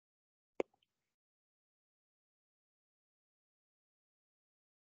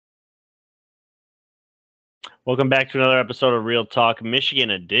Welcome back to another episode of Real Talk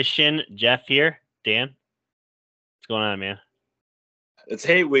Michigan Edition. Jeff here. Dan, what's going on, man? It's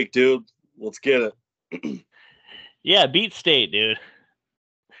hate week, dude. Let's get it. Yeah, beat State, dude.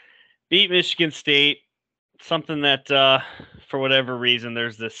 Beat Michigan State. Something that, for whatever reason,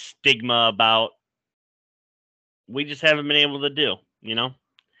 there's this stigma about. We just haven't been able to do, you know?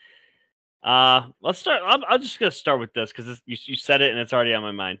 Let's start. I'm just going to start with this because you said it and it's already on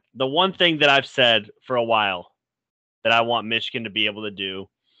my mind. The one thing that I've said for a while that I want Michigan to be able to do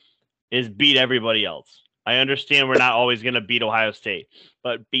is beat everybody else. I understand we're not always going to beat Ohio State,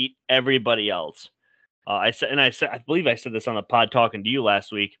 but beat everybody else. I believe I said this on the pod talking to you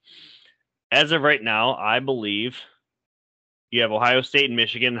last week. As of right now, I believe you have Ohio State and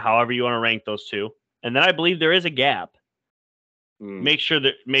Michigan, however you want to rank those two, and then I believe there is a gap. Make sure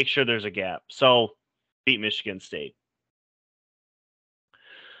there's a gap. So beat Michigan State.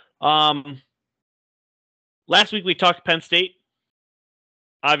 Last week we talked Penn State.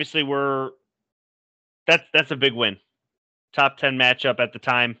 Obviously, that's a big win. Top 10 matchup at the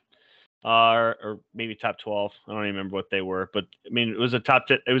time, or maybe top 12. I don't even remember what they were, but I mean, it was a top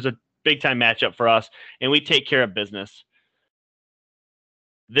 10, it was a big time matchup for us, and we take care of business.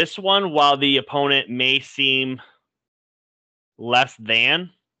 This one, while the opponent may seem less than,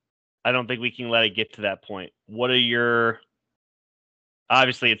 I don't think we can let it get to that point. What are your?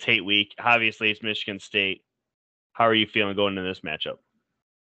 Obviously, it's hate week. Obviously, it's Michigan State. How are you feeling going into this matchup?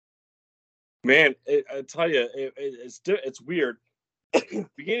 Man, I tell you, it's weird.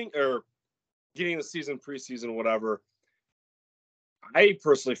 Beginning of the season, preseason, whatever. I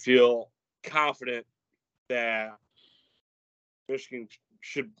personally feel confident that Michigan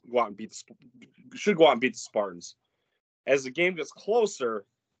should go out and beat the Spartans. As the game gets closer,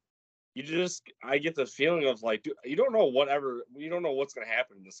 I get the feeling of like, dude, you don't know what's going to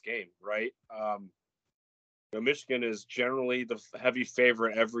happen in this game, right? Michigan is generally the heavy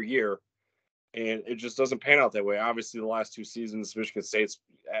favorite every year, and it just doesn't pan out that way. Obviously, the last two seasons, Michigan State's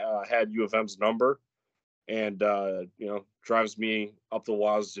had U of M's number, and drives me up the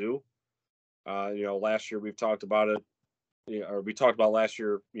wazoo. Last year we've talked about it, or we talked about last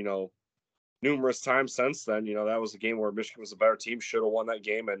year, numerous times since then. That was a game where Michigan was a better team, should have won that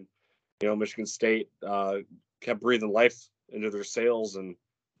game, and Michigan State kept breathing life into their sails, and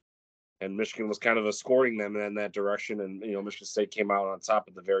Michigan was kind of escorting them in that direction. And, Michigan State came out on top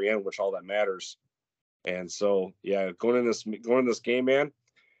at the very end, which all that matters. And so, yeah, going in this game, man,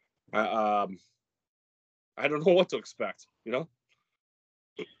 I don't know what to expect,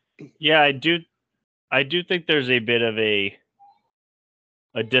 Yeah, I do think there's a bit of a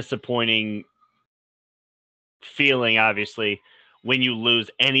disappointing feeling, obviously, when you lose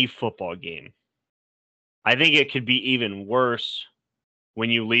any football game. I think it could be even worse when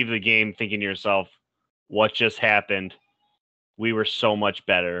you leave the game thinking to yourself, what just happened? We were so much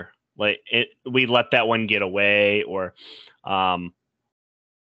better. We let that one get away, or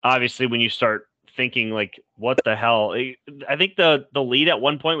obviously when you start thinking like, what the hell? I think the lead at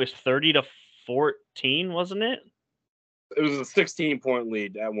one point was 30-14, wasn't it? It was a 16-point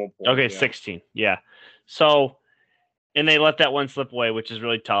lead at one point. Okay, yeah. 16. Yeah. So, and they let that one slip away, which is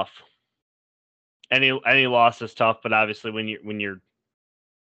really tough. Any loss is tough, but obviously when you're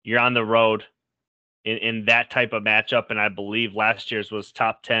on the road in that type of matchup, and I believe last year's was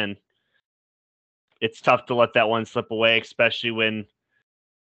top 10, it's tough to let that one slip away, especially when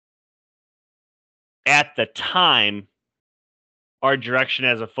at the time our direction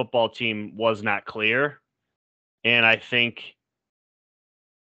as a football team was not clear. And I think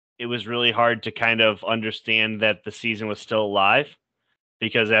it was really hard to kind of understand that the season was still alive,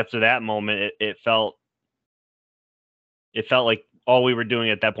 because after that moment, it felt like all we were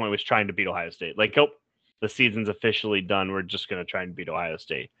doing at that point was trying to beat Ohio State. Like, oh, the season's officially done. We're just going to try and beat Ohio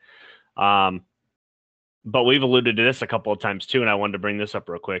State. But we've alluded to this a couple of times too, and I wanted to bring this up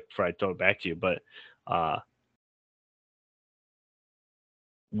real quick before I throw it back to you. But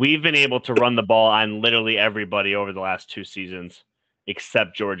we've been able to run the ball on literally everybody over the last two seasons,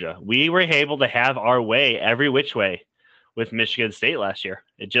 except Georgia. We were able to have our way every which way with Michigan State last year.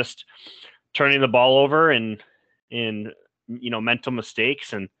 It just turning the ball over and in mental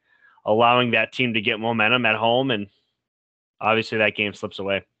mistakes and allowing that team to get momentum at home, and obviously that game slips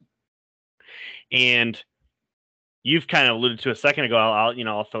away. And you've kind of alluded to a second ago.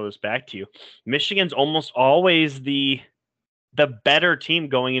 I'll throw this back to you. Michigan's almost always the better team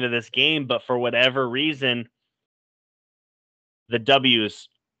going into this game, but for whatever reason, the W's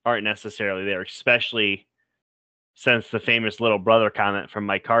aren't necessarily there, especially since the famous little brother comment from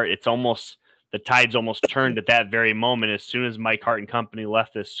Mike Hart. It's almost, the tide's almost turned at that very moment. As soon as Mike Hart and company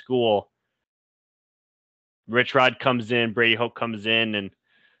left this school, Rich Rod comes in, Brady Hoke comes in, and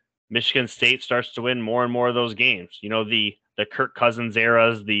Michigan State starts to win more and more of those games. You know, the Kirk Cousins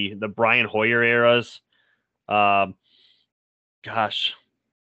eras, the Brian Hoyer eras. Gosh,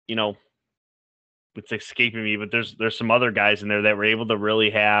 you know, it's escaping me, but there's some other guys in there that were able to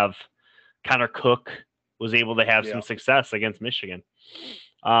really have. Connor Cook was able to have some success against Michigan.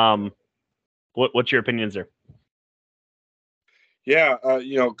 What's your opinions there? Yeah,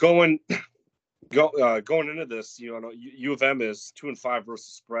 going into this, U of M is 2-5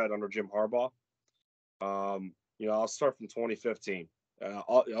 versus spread under Jim Harbaugh. I'll start from 2015.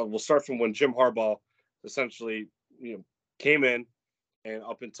 We'll start from when Jim Harbaugh essentially, came in, and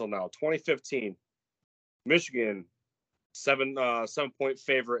up until now. 2015, Michigan 7-point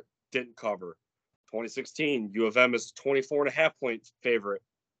favorite, didn't cover. 2016, U of M is 24.5 point favorite,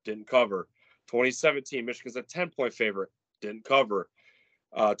 didn't cover. 2017, Michigan's a 10-point favorite, didn't cover.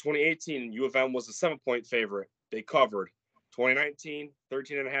 2018, U of M was a 7-point favorite, they covered. 2019,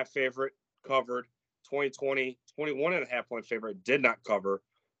 13.5 favorite, covered. 2020, 21.5 point favorite, did not cover.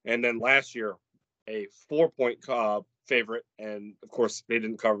 And then last year, a 4-point favorite, and of course they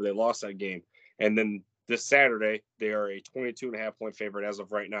didn't cover, they lost that game. And then this Saturday, they are a 22.5 point favorite as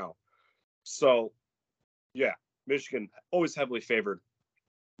of right now. So, yeah, Michigan always heavily favored,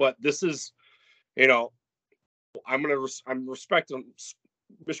 but this is, I'm respecting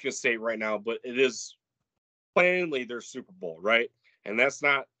Michigan State right now, but it is plainly their Super Bowl, right? And that's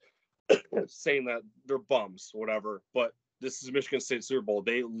not saying that they're bums, whatever, but this is Michigan State Super Bowl.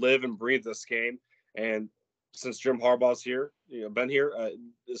 They live and breathe this game, and since Jim Harbaugh's here, been here,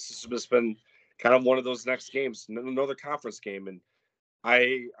 this has just been kind of one of those next games, another conference game. And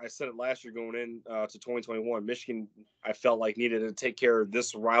I said it last year going in to 2021, Michigan, I felt like needed to take care of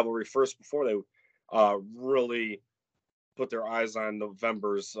this rivalry first before they really put their eyes on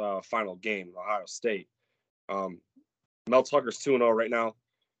November's final game, Ohio State. Mel Tucker's 2-0 right now.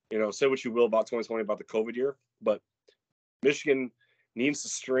 Say what you will about 2020, about the COVID year, but Michigan needs to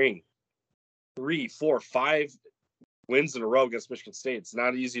string 3, 4, 5 wins in a row against Michigan State. It's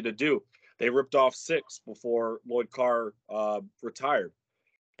not easy to do. They ripped off 6 before Lloyd Carr retired.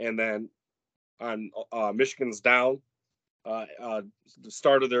 And then on Michigan's down, the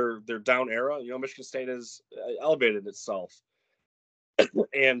start of their down era, Michigan State has elevated itself.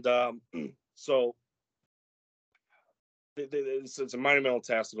 And so it's a monumental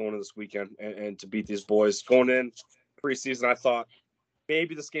task to go into this weekend and to beat these boys. Going in preseason, I thought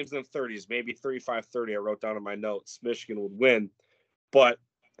maybe this game's in the 30s, maybe 35-30. I wrote down in my notes Michigan would win. But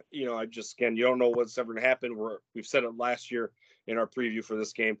I just, again, you don't know what's ever going to happen. We've said it last year in our preview for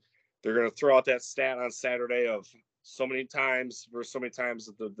this game. They're going to throw out that stat on Saturday of so many times versus so many times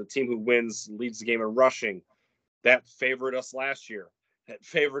that the team who wins leads the game in rushing. That favored us last year. That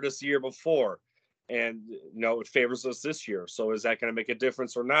favored us the year before. And, it favors us this year. So is that going to make a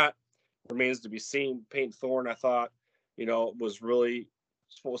difference or not? Remains to be seen. Peyton Thorne, I thought, was really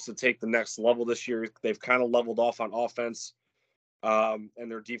supposed to take the next level this year. They've kind of leveled off on offense. And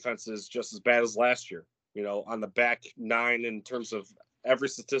their defense is just as bad as last year, on the back 9 in terms of every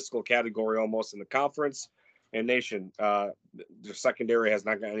statistical category almost in the conference and nation. Their secondary has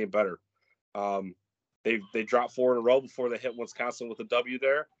not gotten any better. They dropped 4 in a row before they hit Wisconsin with a W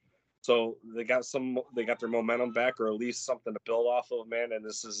there. So they got their momentum back, or at least something to build off of, man. And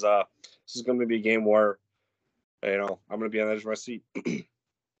this is going to be a game where, I'm going to be on the edge of my seat.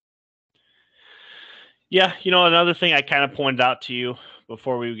 Yeah, another thing I kind of pointed out to you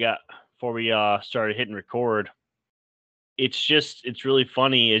before we started hitting record, it's really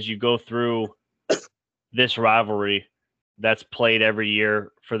funny as you go through this rivalry that's played every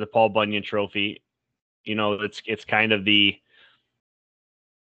year for the Paul Bunyan Trophy. It's kind of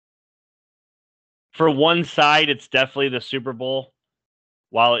for one side, it's definitely the Super Bowl,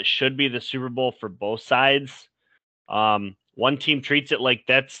 while it should be the Super Bowl for both sides. One team treats it like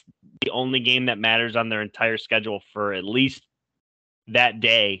that's the only game that matters on their entire schedule for at least that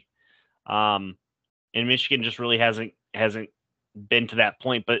day. And Michigan just really hasn't been to that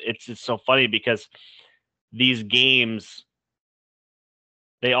point. But it's just so funny because these games,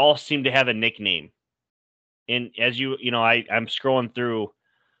 they all seem to have a nickname. And as I'm scrolling through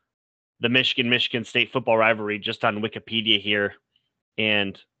the Michigan State football rivalry just on Wikipedia here,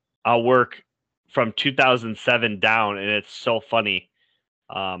 and I'll work from 2007 down, and it's so funny.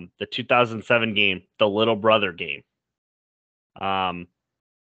 The 2007 game, the little brother game.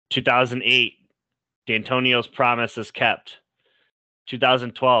 2008, D'Antonio's promise is kept.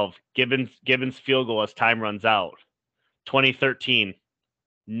 2012, Gibbons field goal as time runs out. 2013,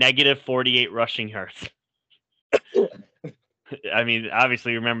 negative 48 rushing yards. I mean,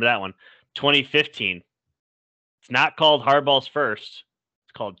 obviously you remember that one. 2015, It's not called Hardball's First.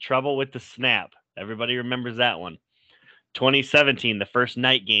 It's called Trouble with the Snap. Everybody remembers that one. 2017, the first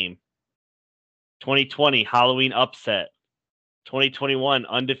night game. 2020, Halloween upset. 2021,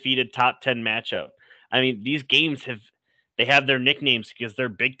 undefeated top 10 matchup. I mean, these games they have their nicknames because they're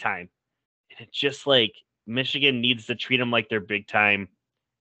big time. And it's just like Michigan needs to treat them like they're big time,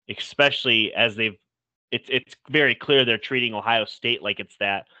 especially as it's very clear they're treating Ohio State like it's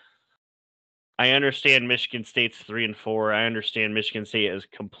that. I understand Michigan State's 3-4. I understand Michigan State is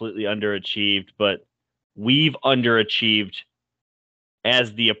completely underachieved, but we've underachieved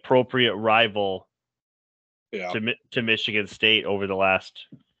as the appropriate rival to Michigan State over the last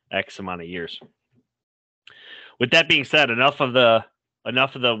X amount of years. With that being said, enough of the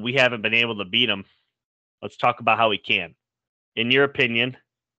we haven't been able to beat them. Let's talk about how we can. In your opinion,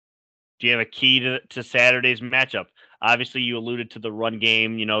 do you have a key to Saturday's matchup? Obviously, you alluded to the run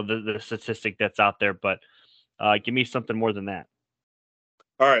game, the statistic that's out there, but give me something more than that.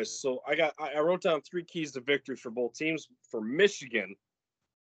 All right, so I wrote down 3 keys to victory for both teams. For Michigan,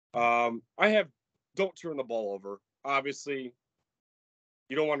 I have don't turn the ball over. Obviously,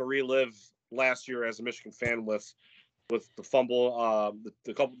 you don't want to relive last year as a Michigan fan with the fumble,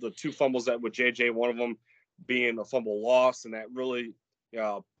 the 2 fumbles that with JJ, one of them being a fumble loss, and that really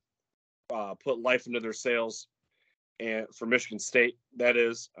put life into their sails. And for Michigan State, that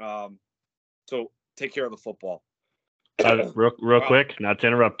is, so take care of the football. Real quick, not to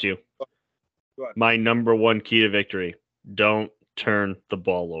interrupt you. Go ahead. My number 1 key to victory: don't turn the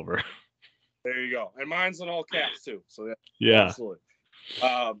ball over. There you go. And mine's in all caps too. So yeah, absolutely.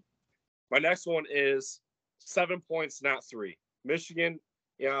 My next one is 7 points, not 3. Michigan,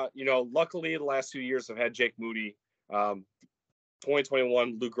 luckily the last 2 years have had Jake Moody,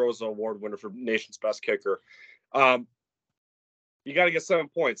 2021 Lou Groza Award winner for nation's best kicker. You got to get 7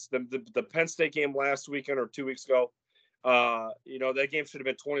 points. The Penn State game last weekend or 2 weeks ago, that game should have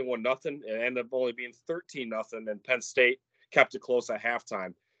been 21-0. It ended up only being 13-0, and Penn State kept it close at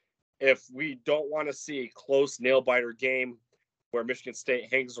halftime. If we don't want to see a close nail-biter game where Michigan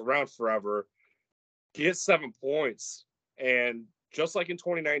State hangs around forever, get 7 points. And just like in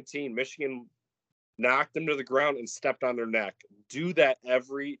 2019, Michigan knocked them to the ground and stepped on their neck. Do that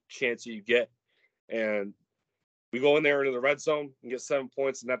every chance you get. And we go in there into the red zone and get 7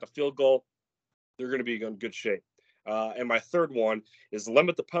 points and not the field goal, they're going to be in good shape. And my third one is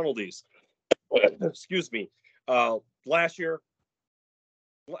limit the penalties. Excuse me. Last year,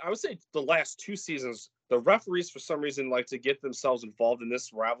 I would say the last 2 seasons, the referees, for some reason, like to get themselves involved in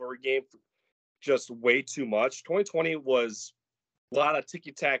this rivalry game just way too much. 2020 was a lot of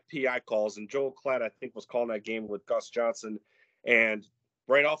ticky-tack PI calls, and Joel Klatt, I think, was calling that game with Gus Johnson. And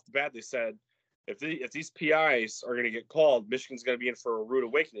right off the bat, they said, if these PIs are going to get called, Michigan's going to be in for a rude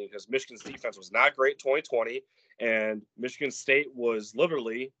awakening, because Michigan's defense was not great in 2020, and Michigan State was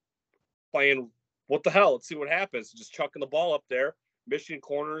literally playing, what the hell, let's see what happens, just chucking the ball up there. Michigan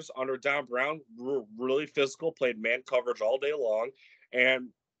corners under Don Brown were really physical, played man coverage all day long, and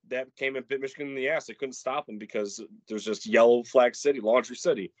that came and bit Michigan in the ass. They couldn't stop them because there's just yellow flag city, laundry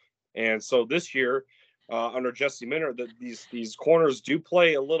city. And so this year, under Jesse Minter, these corners do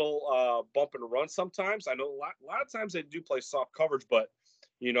play a little bump and run sometimes. I know a lot of times they do play soft coverage, but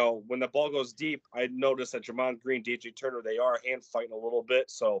when the ball goes deep, I noticed that Jamon Green, DJ Turner, they are hand fighting a little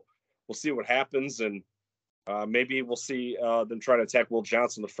bit. So we'll see what happens, and maybe we'll see them try to attack Will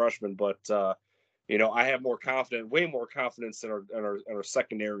Johnson, the freshman. But I have way more confidence in our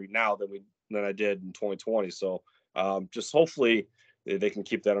secondary now than I did in 2020. So just hopefully they can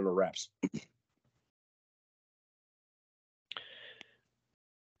keep that under wraps.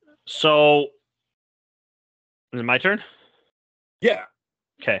 So, is it my turn? Yeah.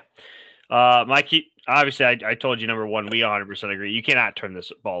 Okay. My key, obviously, I told you number 1, we 100% agree. You cannot turn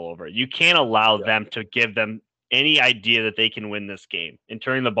this ball over. You can't allow them to give them any idea that they can win this game. And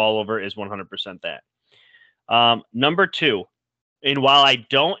turning the ball over is 100% that. Number 2, and while I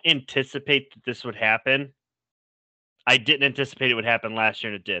don't anticipate that this would happen, I didn't anticipate it would happen last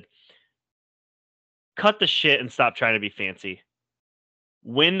year, and it did. Cut the shit and stop trying to be fancy.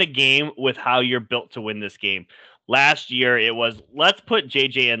 Win the game with how you're built to win this game. Last year, it was, let's put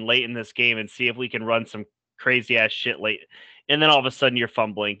JJ in late in this game and see if we can run some crazy ass shit late. And then all of a sudden you're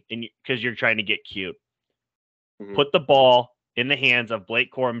fumbling because you're trying to get cute. Mm-hmm. Put the ball in the hands of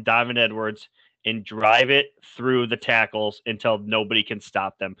Blake Corum, Donovan Edwards, and drive it through the tackles until nobody can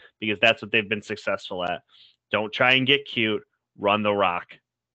stop them, because that's what they've been successful at. Don't try and get cute. Run the rock.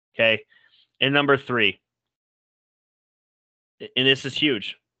 Okay. And number 3, and this is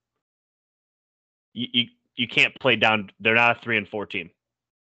huge. You can't play down. They're not a 3-4 team.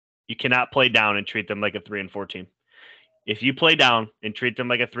 You cannot play down and treat them like a 3-4 team. If you play down and treat them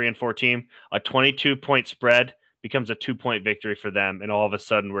like a 3-4 team, a 22-point spread becomes a 2-point victory for them, and all of a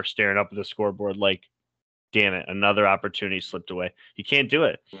sudden we're staring up at the scoreboard like, damn it, another opportunity slipped away. You can't do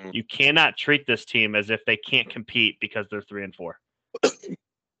it. You cannot treat this team as if they can't compete because they're 3-4.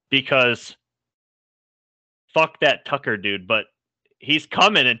 Because fuck that Tucker dude, but he's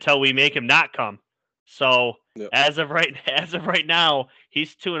coming until we make him not come. So as of right now,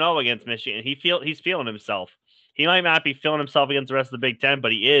 he's 2-0 against Michigan. He's feeling himself. He might not be feeling himself against the rest of the Big Ten,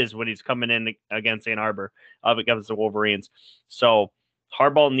 but he is when he's coming in against Ann Arbor, against the Wolverines. So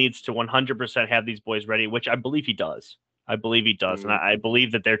Harbaugh needs to 100% have these boys ready, which I believe he does. And I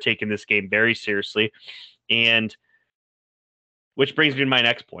believe that they're taking this game very seriously. And which brings me to my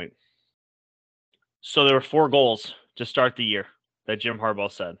next point. So there were 4 goals to start the year that Jim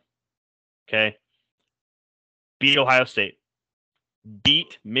Harbaugh said. Okay. Beat Ohio State.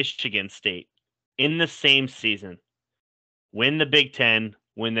 Beat Michigan State in the same season. Win the Big Ten.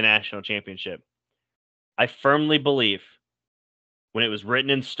 Win the national championship. I firmly believe when it was written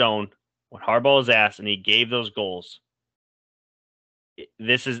in stone, when Harbaugh was asked and he gave those goals,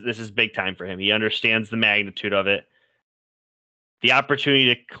 this is big time for him. He understands the magnitude of it. The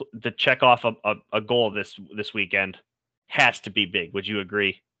opportunity to check off a goal this weekend has to be big. Would you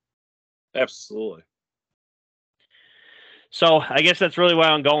agree? Absolutely. So I guess that's really why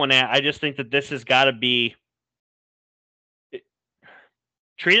I'm going at. I just think that this has got to be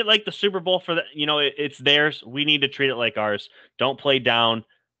treat it like the Super Bowl for it's theirs. We need to treat it like ours. Don't play down.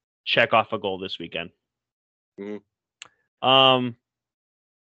 Check off a goal this weekend.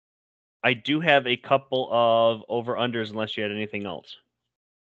 I do have a couple of over-unders unless you had anything else.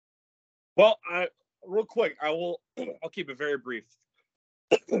 Well, real quick, I'll keep it very brief.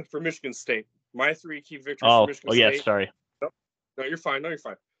 For Michigan State, my 3 key victories for Michigan State. Yes, sorry. No, you're fine.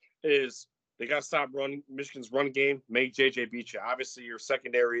 Is they got to stop Michigan's run game, make JJ beat you. Obviously, your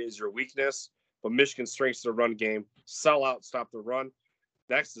secondary is your weakness, but Michigan's strength is the run game. Sell out, stop the run.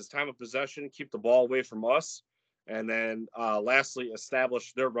 Next is time of possession, keep the ball away from us. And then lastly,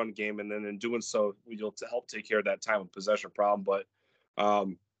 establish their run game. And then in doing so, you'll help take care of that time of possession problem. But,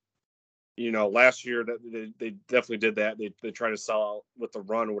 last year they definitely did that. They tried to sell out with the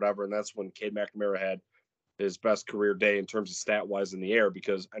run or whatever. And that's when Cade McNamara had his best career day in terms of stat wise in the air,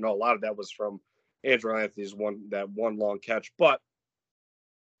 because I know a lot of that was from Andrew Anthony's one long catch, but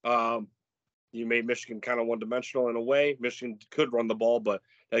you made Michigan kind of one dimensional in a way. Michigan could run the ball, but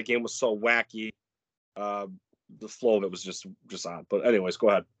that game was so wacky. The flow of it was just odd. But anyways, go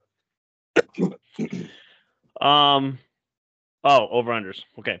ahead. Over-unders.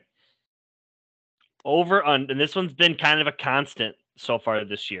 Okay. And this one's been kind of a constant so far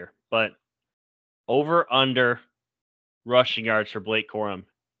this year, but over-under rushing yards for Blake Corum,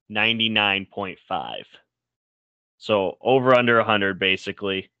 99.5. So over-under 100,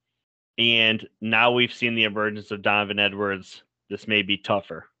 basically. And now we've seen the emergence of Donovan Edwards. This may be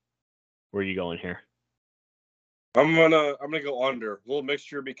tougher. Where are you going here? I'm gonna go under. A little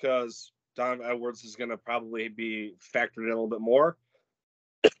mixture because Donovan Edwards is gonna probably be factored in a little bit more.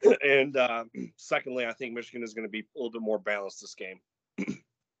 And secondly, I think Michigan is going to be a little bit more balanced this game.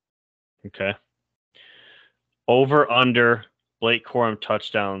 Okay. Over under Blake Corum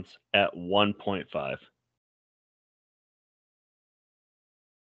touchdowns at 1.5.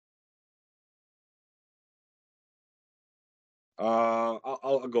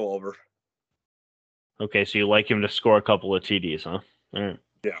 I'll go over. Okay, so you like him to score a couple of TDs, huh? All right.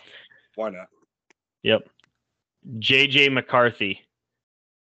 Yeah, why not? Yep. J.J. McCarthy,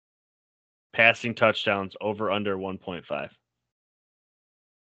 passing touchdowns over under 1.5.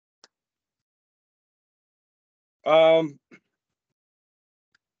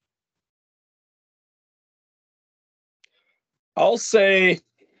 I'll say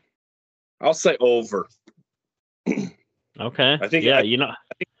over. Okay. I think I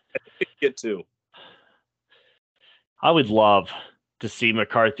get 2. I would love to see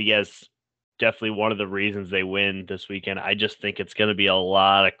McCarthy as definitely one of the reasons they win this weekend. I just think it's going to be a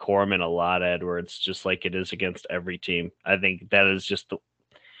lot of Corum and a lot of Edwards, just like it is against every team. I think that is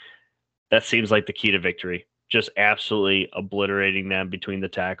that seems like the key to victory. Just absolutely obliterating them between the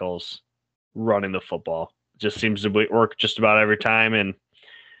tackles, running the football. Just seems to work just about every time. And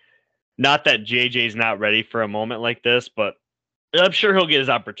not that JJ's not ready for a moment like this, but I'm sure he'll get his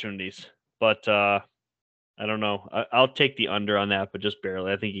opportunities. But I don't know. I'll take the under on that, but just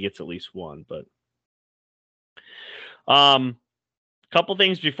barely. I think he gets at least 1. But couple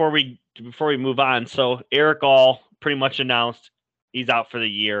things before we move on. So Eric All pretty much announced he's out for the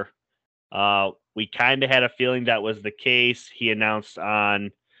year. We kind of had a feeling that was the case. He announced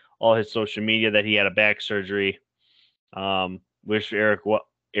on all his social media that he had a back surgery. Wish Eric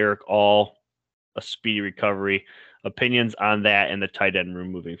All a speedy recovery. Opinions on that and the tight end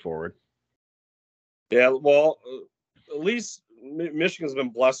room moving forward? Yeah, well, at least Michigan's been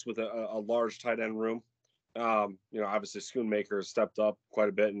blessed with a large tight end room. Obviously Schoonmaker has stepped up quite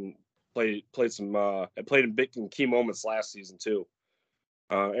a bit and played in big and key moments last season too.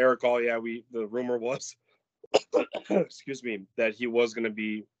 Eric All, the rumor was, excuse me, that he was going to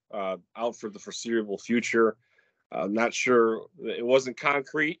be out for the foreseeable future. I'm not sure. It wasn't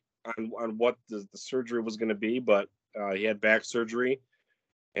concrete on what the surgery was going to be, but he had back surgery.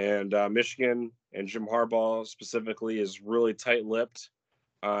 And Michigan and Jim Harbaugh specifically is really tight-lipped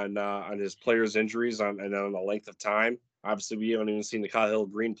on his players' injuries and on the length of time. Obviously, we haven't even seen the Kyle Hill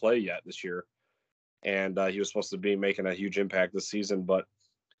Green play yet this year, and he was supposed to be making a huge impact this season. But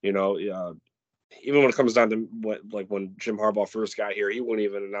even when it comes down to when Jim Harbaugh first got here, he wouldn't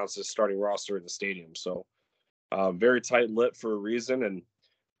even announce his starting roster in the stadium. So very tight-lipped for a reason, and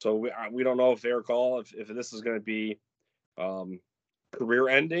so we don't know if Eric All, if this is going to be career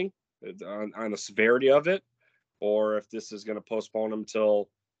ending on the severity of it, or if this is going to postpone him till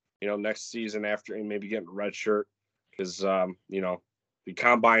next season after and maybe getting a red shirt, because the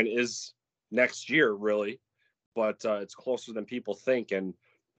combine is next year really, but it's closer than people think, and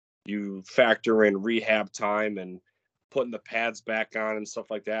you factor in rehab time and putting the pads back on and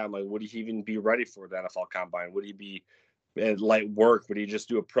stuff like that. I'm like, would he even be ready for the NFL combine? Would he be at light work? Would he just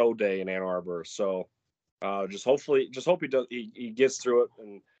do a pro day in Ann Arbor? So just hope he gets through it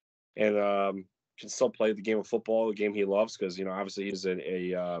and can still play the game of football, the game he loves, because obviously he's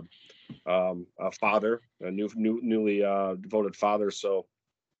a father, a newly devoted father. So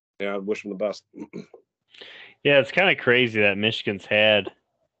I wish him the best. Yeah, it's kind of crazy that Michigan's had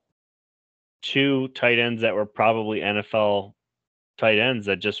two tight ends that were probably NFL tight ends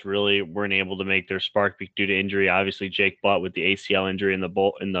that just really weren't able to make their spark due to injury. Obviously, Jake Butt with the ACL injury in the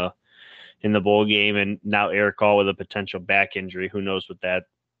bowl game, and now Eric All with a potential back injury. Who knows what that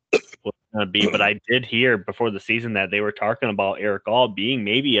was going to be? But I did hear before the season that they were talking about Eric All being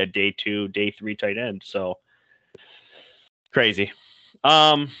maybe a day 2, day 3 tight end. So crazy.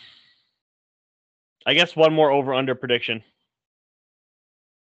 I guess one more over-under prediction.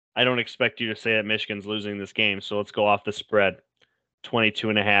 I don't expect you to say that Michigan's losing this game, so let's go off the spread.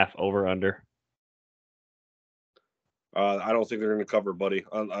 22.5 over-under. I don't think they're going to cover, buddy.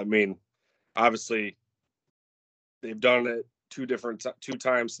 I mean, obviously, they've done it two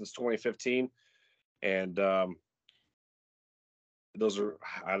times since 2015, and those are,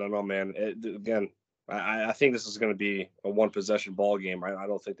 I don't know, man. I think this is going to be a one-possession ball game. I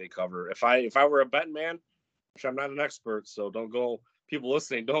don't think they cover. If I were a betting man, which I'm not an expert, so don't go. People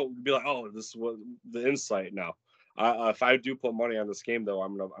listening, don't be like, oh, this is what the insight now. If I do put money on this game, though,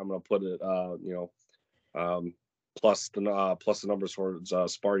 I'm gonna put it, plus the numbers towards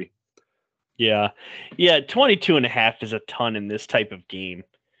Sparty. Yeah, 22.5 is a ton in this type of game.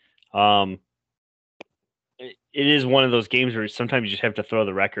 It is one of those games where sometimes you just have to throw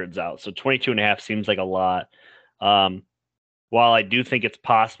the records out. So 22.5 seems like a lot. While I do think it's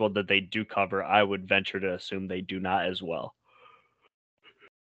possible that they do cover, I would venture to assume they do not as well.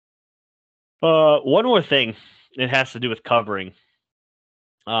 One more thing. It has to do with covering.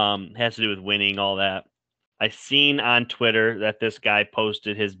 It has to do with winning, all that. I seen on Twitter that this guy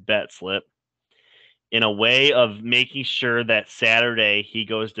posted his bet slip in a way of making sure that Saturday he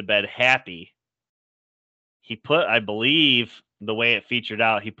goes to bed happy. He put, I believe, the way it featured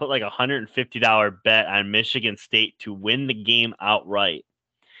out, he put like $150 bet on Michigan State to win the game outright,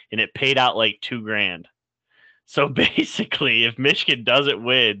 and it paid out like $2,000. So basically, if Michigan doesn't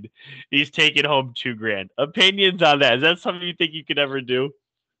win, he's taking home $2,000. Opinions on that? Is that something you think you could ever do?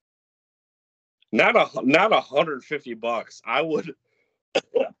 Not $150.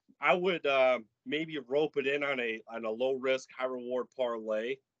 I would maybe rope it in on a low risk, high reward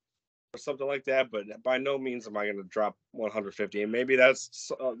parlay or something like that. But by no means am I going to drop 150. And maybe that's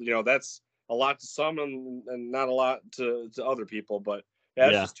that's a lot to some and not a lot to other people. But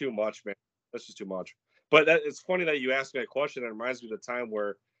that's just too much, man. That's just too much. But it's funny that you asked me that question. It reminds me of the time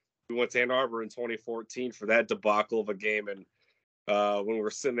where we went to Ann Arbor in 2014 for that debacle of a game, and when we were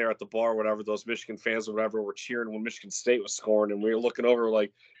sitting there at the bar, whatever, those Michigan fans or whatever were cheering when Michigan State was scoring, and we were looking over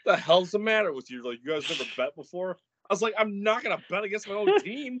like, the hell's the matter with you? Like, you guys never bet before? I was like, I'm not gonna bet against my own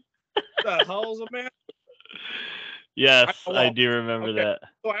team. The hell's the matter? Yes, I do remember that.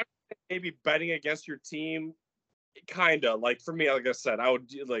 So I maybe betting against your team, kind of like for me, like I said, I would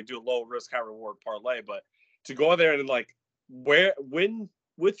do a low risk, high reward parlay, but to go out there and like win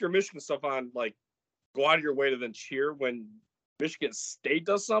with your Michigan stuff on, like go out of your way to then cheer when Michigan State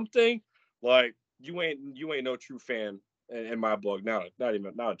does something, like you ain't no true fan in my book. Not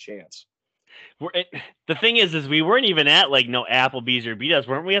a chance. The thing is we weren't even at like no Applebee's or Beat Us.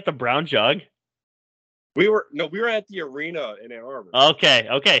 Weren't we at the Brown Jug? We were at the arena in Ann Arbor.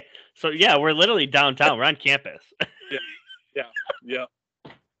 Okay. So yeah, we're literally downtown. We're on campus. Yeah.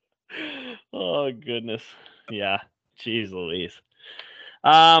 Oh goodness. Yeah. Jeez Louise.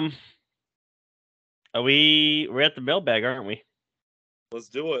 We're at the mailbag, aren't we? Let's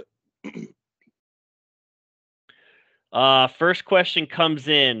do it. First question comes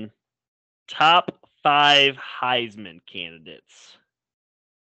in. Top 5 Heisman candidates.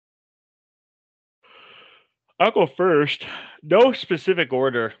 I'll go first. No specific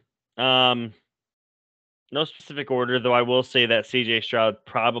order. No specific order, though I will say that CJ Stroud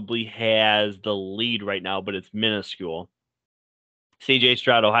probably has the lead right now, but it's minuscule. CJ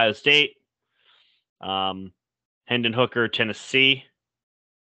Stroud, Ohio State. Hendon Hooker, Tennessee.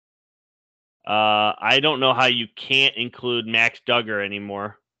 I don't know how you can't include Max Duggar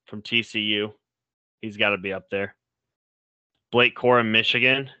anymore from TCU. He's got to be up there. Blake Corum,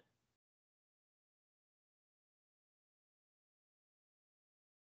 Michigan.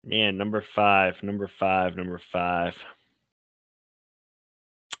 Man, number five.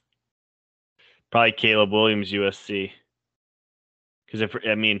 Probably Caleb Williams, USC. Because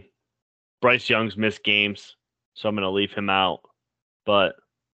Bryce Young's missed games, so I'm going to leave him out. But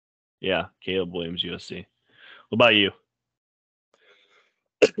yeah, Caleb Williams, USC. What about you?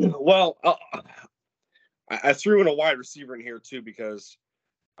 Well, I threw in a wide receiver in here too because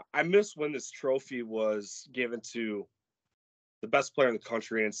I miss when this trophy was given to the best player in the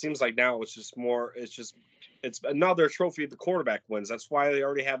country, and it seems like now it's another trophy the quarterback wins. That's why they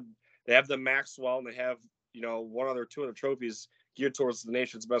have the Maxwell, and they have two other trophies geared towards the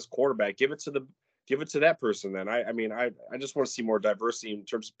nation's best quarterback. Give it to that person then. I just want to see more diversity in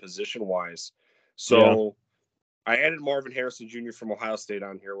terms of position wise. So. Yeah. I added Marvin Harrison Jr. from Ohio State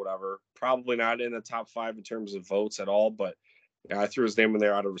on here, whatever. Probably not in the top 5 in terms of votes at all, but I threw his name in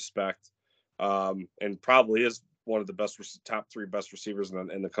there out of respect. And probably is one of the top 3 best receivers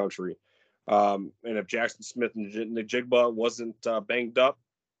in the country. And if Jackson Smith and Njigba wasn't banged up,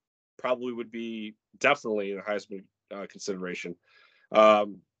 probably would be definitely in a Heisman consideration.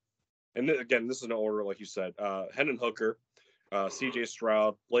 And then, again, this is no order, like you said. Hendon Hooker, CJ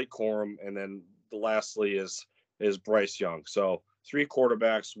Stroud, Blake Corum, and then lastly is Bryce Young. So 3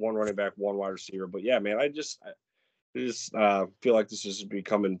 quarterbacks, 1 running back, 1 wide receiver. But yeah, man, I just feel like this is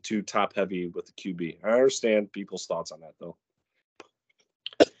becoming too top heavy with the QB. I understand people's thoughts on that though.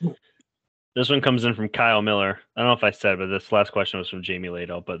 This one comes in from Kyle Miller. I don't know if I said, but this last question was from Jamie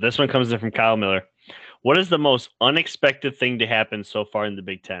Lado. But this one comes in from Kyle Miller. What is the most unexpected thing to happen so far in the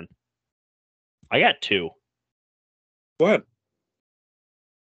Big Ten? I got 2. Go ahead.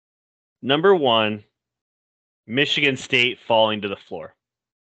 Number 1, Michigan State falling to the floor.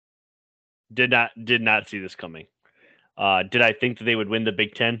 Did not see this coming. Did I think that they would win the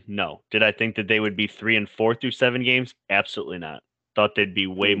Big Ten? No. Did I think that they would be 3-4 through 7 games? Absolutely not. Thought they'd be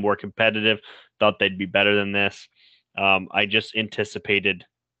way more competitive. Thought they'd be better than this. I just anticipated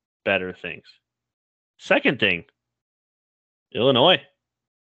better things. Second thing, Illinois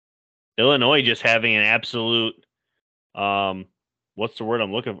just having an absolute what's the word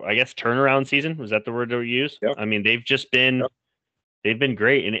I'm looking for? I guess turnaround season. Was that the word that we use? Yep. I mean, they've just been they've been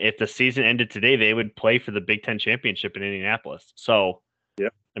great. And if the season ended today, they would play for the Big Ten championship in Indianapolis. So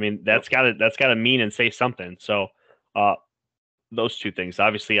I mean, that's gotta mean and say something. So those 2 things.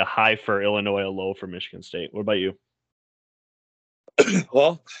 Obviously a high for Illinois, a low for Michigan State. What about you?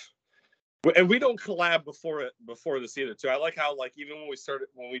 Well, and we don't collab before this either too. I like how even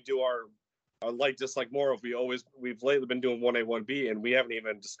when we do our we've lately been doing 1A 1B and we haven't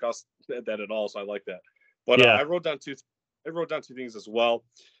even discussed that at all. So I like that. But I wrote down 2 things as well.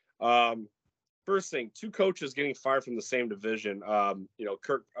 First thing, 2 coaches getting fired from the same division. Not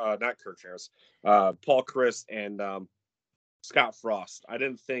Kirk Ferentz, Paul Chryst and Scott Frost. I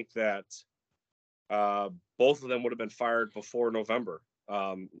didn't think that both of them would have been fired before November.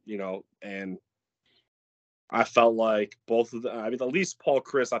 And I felt like both of them. I mean, at least Paul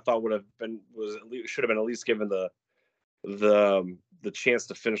Chryst, I thought should have been at least given the chance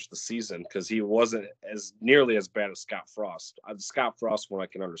to finish the season because he wasn't as nearly as bad as Scott Frost. The Scott Frost one I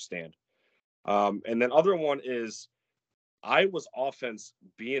can understand. And then other one is Iowa's offense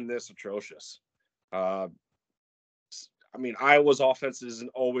being this atrocious. Iowa's offense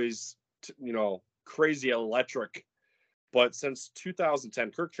isn't always crazy electric. But since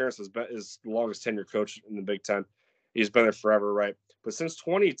 2010, Kirk Ferentz is the longest tenured coach in the Big Ten. He's been there forever, right? But since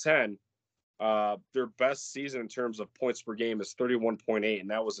 2010, their best season in terms of points per game is 31.8, and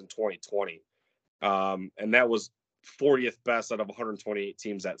that was in 2020. And that was 40th best out of 128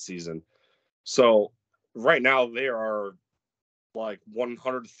 teams that season. So right now they are like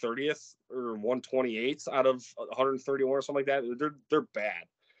 130th or 128th out of 131 or something like that. They're bad.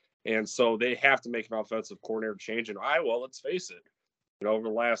 And so they have to make an offensive coordinator change. And Iowa, let's face it, over the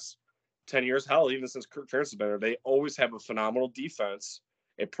last 10 years, hell, even since Kirk Ferentz has been there, they always have a phenomenal defense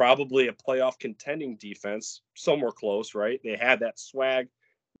and probably a playoff contending defense, somewhere close, right? They had that swag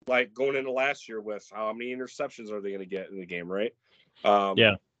like going into last year with how many interceptions are they going to get in the game, right?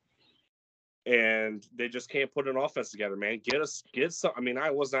 Yeah. And they just can't put an offense together, man. Get some. I mean, I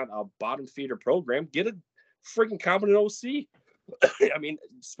was not a bottom feeder program. Get a freaking competent OC. I mean,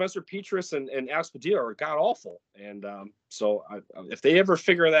 Spencer Petras and Alex Padilla are god awful, and so if they ever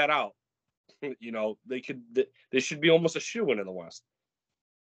figure that out, they should be almost a shoo-in in the West.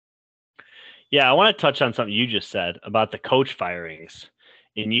 Yeah, I want to touch on something you just said about the coach firings,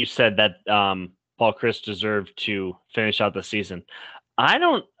 and you said that Paul Chryst deserved to finish out the season.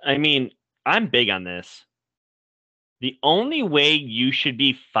 I'm big on this. The only way you should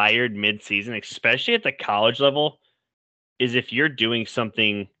be fired mid-season, especially at the college level, is if you're doing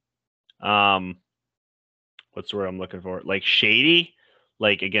something, what's the word I'm looking for? Like shady,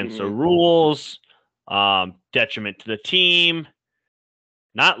 like against the rules, detriment to the team,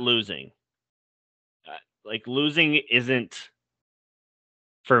 not losing. Like losing isn't,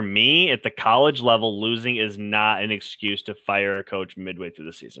 for me, at the college level, losing is not an excuse to fire a coach midway through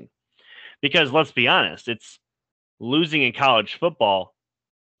the season. Because let's be honest, it's losing in college football.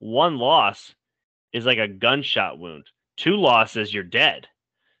 One loss is like a gunshot wound. 2 losses, you're dead.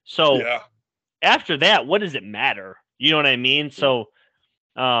 So after that, what does it matter? You know what I mean? So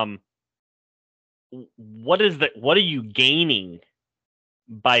what are you gaining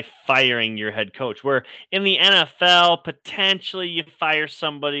by firing your head coach? Where in the NFL, potentially you fire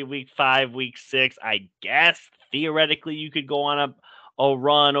somebody week 5, week 6. I guess theoretically you could go on a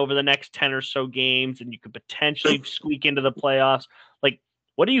run over the next 10 or so games and you could potentially squeak into the playoffs. Like,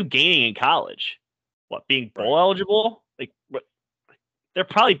 what are you gaining in college? What, being bowl eligible? Like, what? They're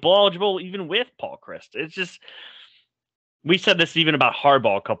probably bowl eligible even with Paul Chryst. It's just, we said this even about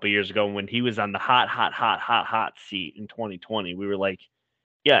Harbaugh a couple of years ago when he was on the hot seat in 2020. We were like,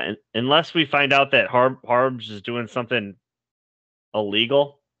 yeah, unless we find out that Harbs is doing something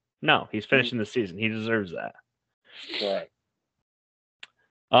illegal, no, he's finishing the season. He deserves that. Right.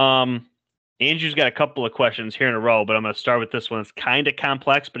 Andrew's got a couple of questions here in a row, but I'm going to start with this one. It's kind of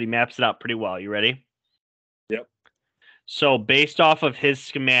complex, but he maps it out pretty well. You ready? Yep. So based off of his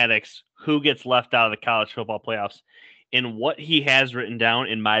schematics, who gets left out of the college football playoffs? And what he has written down,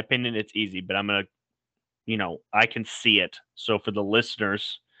 in my opinion, it's easy, but I'm going to, I can see it. So for the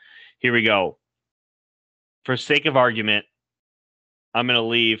listeners, here we go. For sake of argument, I'm going to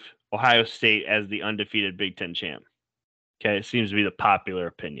leave Ohio State as the undefeated Big Ten champ. Okay, it seems to be the popular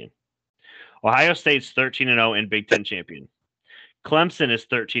opinion. Ohio State's 13-0 and Big Ten champion. Clemson is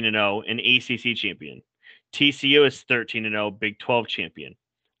 13-0 and ACC champion. TCU is 13-0, Big 12 champion.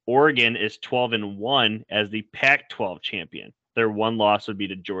 Oregon is 12-1 as the Pac-12 champion. Their one loss would be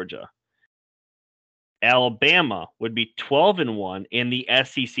to Georgia. Alabama would be 12-1 and the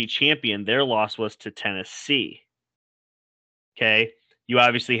SEC champion. Their loss was to Tennessee. Okay, you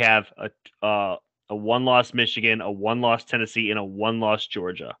obviously have a one-loss Michigan, a one-loss Tennessee, and a one-loss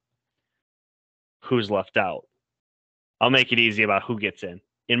Georgia. Who's left out? I'll make it easy about who gets in.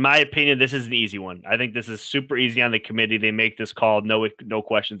 In my opinion, this is an easy one. I think this is super easy on the committee. They make this call, no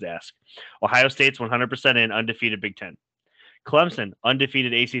questions asked. Ohio State's 100% in, undefeated Big Ten. Clemson,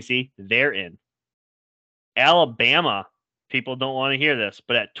 undefeated ACC, they're in. Alabama, people don't want to hear this,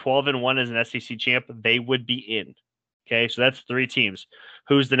 but at 12-1 as an SEC champ, they would be in. Okay, so that's 3 teams.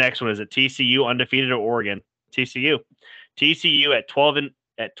 Who's the next one? Is it TCU, undefeated, or Oregon? TCU. TCU at 12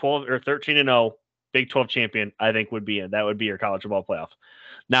 or 13-0, Big 12 champion, I think would be in. That would be your college football playoff.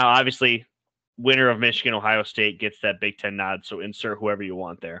 Now, obviously, winner of Michigan, Ohio State gets that Big Ten nod, so insert whoever you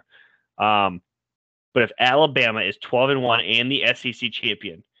want there. But if Alabama is 12-1 and the SEC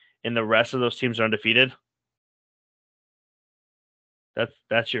champion, and the rest of those teams are undefeated,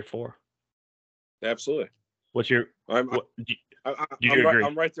 that's your 4. Absolutely. What's your? I'm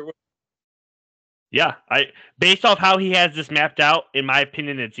right there with. Yeah, based off how he has this mapped out, in my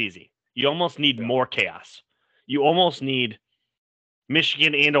opinion, it's easy. You almost need more chaos. You almost need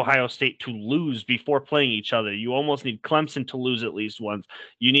Michigan and Ohio State to lose before playing each other. You almost need Clemson to lose at least once.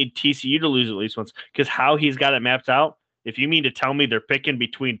 You need TCU to lose at least once, because how he's got it mapped out, if you mean to tell me they're picking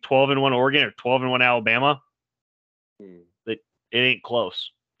between 12-1 Oregon or 12-1 Alabama, it ain't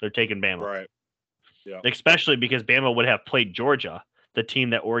close. They're taking Bama. Right. Yeah. Especially because Bama would have played Georgia, the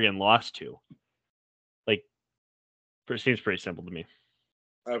team that Oregon lost to. Like, it seems pretty simple to me.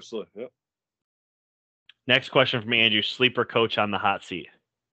 Absolutely. Yep. Next question from Andrew. Sleeper coach on the hot seat.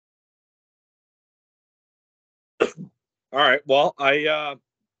 All right. Well, I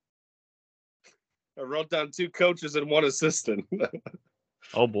wrote down 2 coaches and 1 assistant.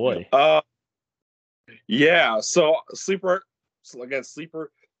 Oh, boy. Yeah. So sleeper. So again,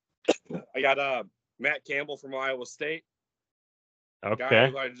 sleeper. I got Matt Campbell from Iowa State. Okay. Guy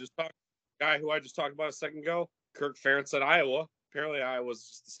who I just talked about a second ago. Kirk Ferentz at Iowa. Apparently, Iowa's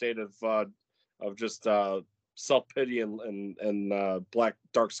just the state of just self pity and black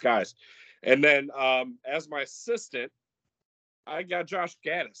dark skies. And then as my assistant, I got Josh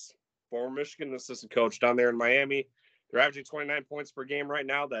Gaddis, former Michigan assistant coach down there in Miami. They're averaging 29 points per game right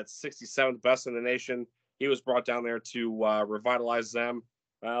now. That's 67th best in the nation. He was brought down there to revitalize them.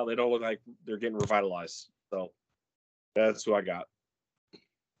 Well, they don't look like they're getting revitalized. So that's who I got.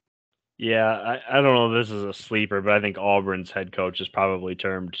 Yeah, I don't know if this is a sleeper, but I think Auburn's head coach is probably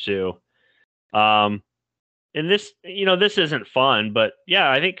termed too. And this, this isn't fun, but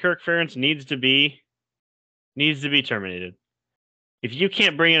yeah, I think Kirk Ferentz needs to be terminated. If you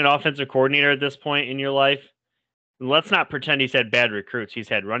can't bring in an offensive coordinator at this point in your life, let's not pretend he's had bad recruits. He's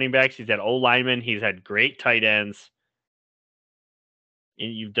had running backs, he's had O-linemen, he's had great tight ends.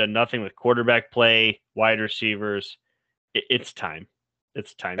 And you've done nothing with quarterback play, wide receivers. It's time.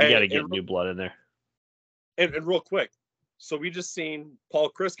 It's time. You got to get new blood in there. And real quick, so we just seen Paul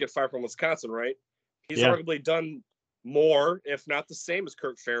Chryst get fired from Wisconsin, right? He's arguably done more, if not the same, as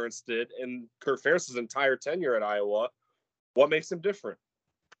Kirk Ferentz did in Kirk Ferentz's entire tenure at Iowa. What makes him different?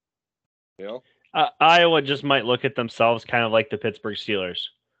 Iowa just might look at themselves kind of like the Pittsburgh Steelers,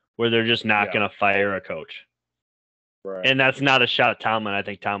 where they're just not going to fire a coach. Right. And that's not a shot at Tomlin. I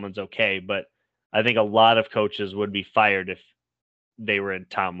think Tomlin's okay, but I think a lot of coaches would be fired if they were in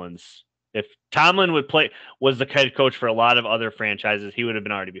Tomlin's. If Tomlin was the head coach for a lot of other franchises, he would have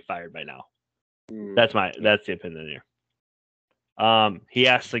been already be fired by now. That's the opinion here. He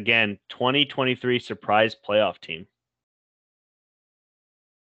asks again, 2023 surprise playoff team.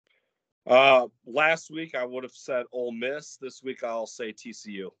 Last week I would have said Ole Miss. This week I'll say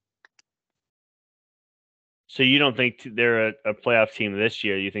TCU. So you don't think they're a playoff team this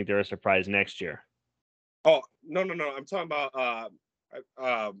year? You think they're a surprise next year? Oh, no. I'm talking about are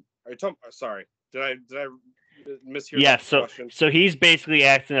you talking? Sorry, did I mishear? Yeah. Question? So he's basically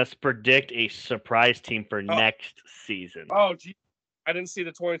asking us to predict a surprise team for next season. Oh, gee, I didn't see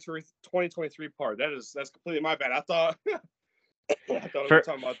the 2023 part. That's completely my bad. I thought we were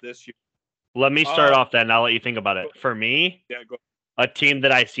talking about this year. Let me start off then. I'll let you think about it. For me, go. A team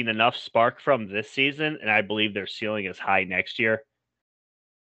that I've seen enough spark from this season, and I believe their ceiling is high next year.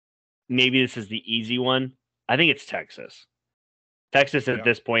 Maybe this is the easy one. I think it's Texas. Texas at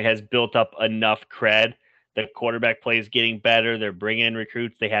this point has built up enough cred. The quarterback play is getting better. They're bringing in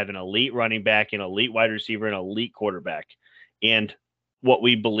recruits. They have an elite running back, an elite wide receiver, an elite quarterback, and what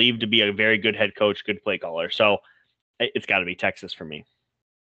we believe to be a very good head coach, good play caller. So it's got to be Texas for me.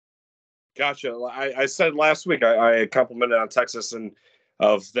 Gotcha. I said last week I complimented on Texas and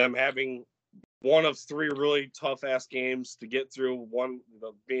of them having one of 3 really tough ass games to get through. One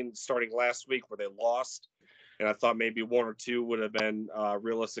being starting last week where they lost, and I thought maybe 1 or 2 would have been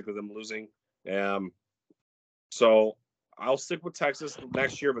realistic with them losing. So I'll stick with Texas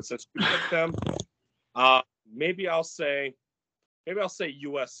next year, but since you picked them, maybe I'll say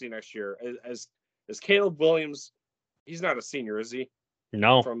USC next year. As Caleb Williams, he's not a senior, is he?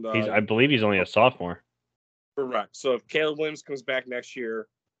 No, I believe he's only a sophomore. Correct. So if Caleb Williams comes back next year,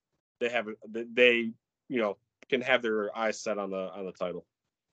 they can have their eyes set on the title.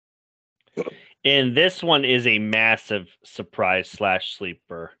 And this one is a massive surprise /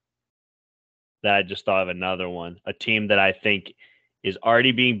 sleeper that I just thought of another one. A team that I think is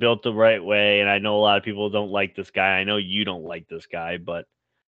already being built the right way. And I know a lot of people don't like this guy. I know you don't like this guy, but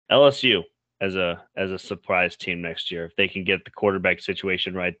LSU as a surprise team next year. If they can get the quarterback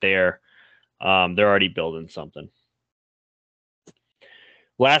situation right there, they're already building something.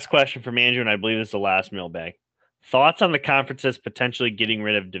 Last question from Andrew, and I believe this is the last mailbag. Thoughts on the conferences potentially getting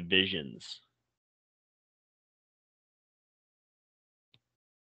rid of divisions?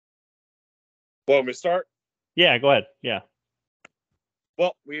 Want me to start? Yeah, go ahead. Yeah.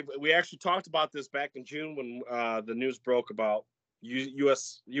 Well, we actually talked about this back in June when the news broke about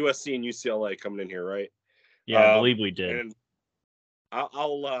USC and UCLA coming in here, right? Yeah, I believe we did. And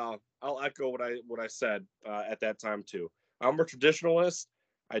I'll echo what I said at that time too. I'm a traditionalist.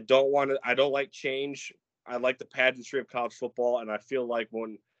 I don't like change. I like the pageantry of college football, and I feel like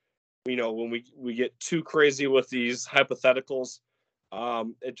when when we get too crazy with these hypotheticals,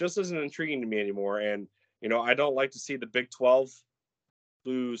 it just isn't intriguing to me anymore. And I don't like to see the Big 12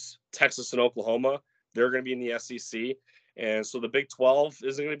 lose Texas and Oklahoma. They're going to be in the SEC, and so the Big 12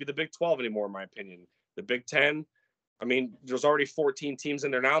 isn't going to be the Big 12 anymore, in my opinion. The Big 10. I mean, there's already 14 teams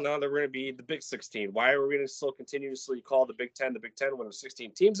in there now. Now they're going to be the Big 16. Why are we going to still continuously call the Big 10 when there's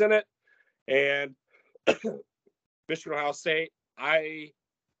 16 teams in it? And Michigan, Ohio State, I'm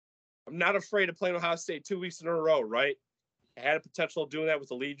not afraid of playing Ohio State 2 weeks in a row, right? I had a potential of doing that with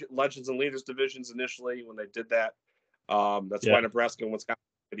the Legends and Leaders divisions initially when they did that. That's why Nebraska and Wisconsin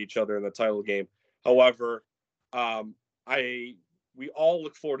at each other in the title game. However, we all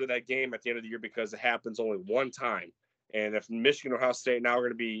look forward to that game at the end of the year because it happens only one time. And if Michigan or Ohio State now are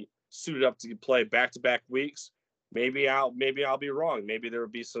going to be suited up to play back-to-back weeks, maybe I'll be wrong. Maybe there will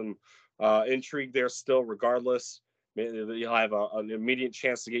be some intrigue there still, regardless. Maybe you'll have an immediate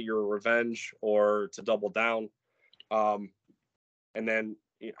chance to get your revenge or to double down. And then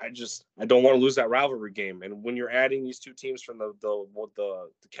I don't want to lose that rivalry game. And when you're adding these two teams from the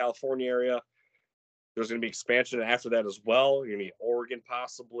California area, there's going to be expansion after that as well. You're going to be Oregon,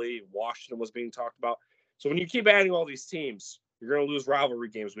 possibly. Washington was being talked about. So when you keep adding all these teams, you're going to lose rivalry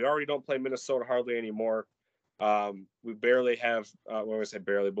games. We already don't play Minnesota hardly anymore. We barely have, when I say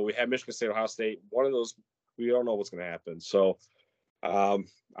barely, but we have Michigan State, Ohio State. One of those, we don't know what's going to happen. So I'm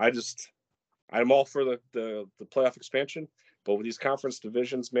all for the playoff expansion. But with these conference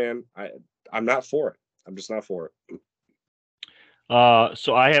divisions, man, I'm not for it. I'm just not for it.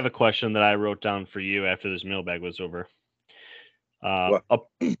 So I have a question that I wrote down for you after this mailbag was over.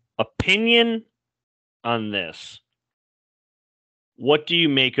 Opinion on this. What do you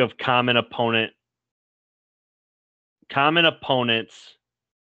make of common opponents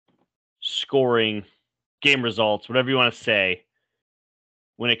scoring game results, whatever you want to say,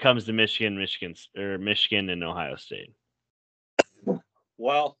 when it comes to Michigan and Ohio State?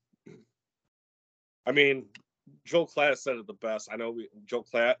 Well, I mean, Joe Klatt said it the best. I know Joe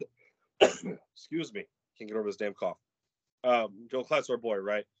Klatt, excuse me, can't get over this damn cough. Joe Klatt's our boy,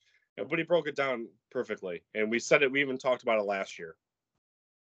 right? But he broke it down perfectly. And we said it, we even talked about it last year.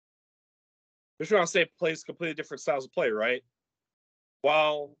 Michigan State plays completely different styles of play, right?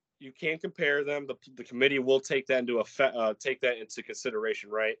 While you can't compare them, the committee will take that into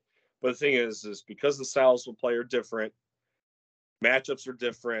consideration, right? But the thing is because the styles of play are different, matchups are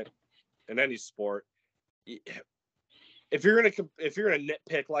different in any sport. If you're gonna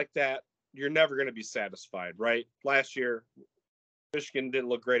nitpick like that, you're never gonna be satisfied, right? Last year, Michigan didn't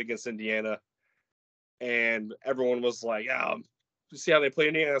look great against Indiana, and everyone was like, you see how they play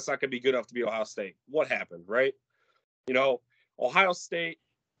Indiana? That's not gonna be good enough to beat Ohio State. What happened, right? Ohio State,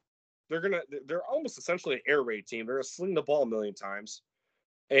 they're almost essentially an air raid team. They're gonna sling the ball a million times,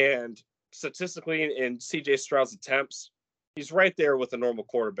 and statistically, in C.J. Stroud's attempts, he's right there with a normal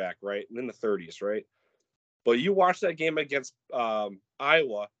quarterback, right? In the 30s, right? But you watch that game against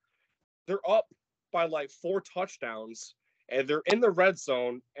Iowa, they're up by like 4 touchdowns, and they're in the red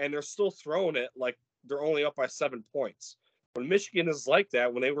zone, and they're still throwing it like they're only up by 7 points. When Michigan is like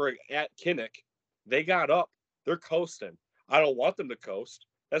that, when they were at Kinnick, they got up. They're coasting. I don't want them to coast.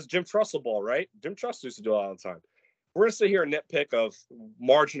 That's Jim Tressel ball, right? Jim Tressel used to do it all the time. We're going to sit here and nitpick of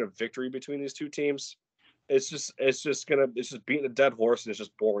margin of victory between these two teams. It's just beating a dead horse, and it's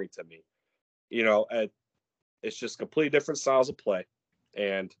just boring to me. It's just completely different styles of play.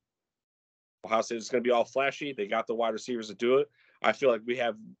 And Ohio State is going to be all flashy. They got the wide receivers to do it. I feel like we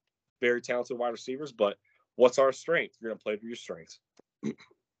have very talented wide receivers, but what's our strength? You're going to play to your strengths.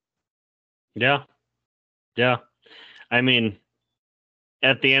 Yeah. I mean,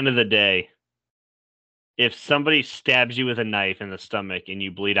 at the end of the day, if somebody stabs you with a knife in the stomach and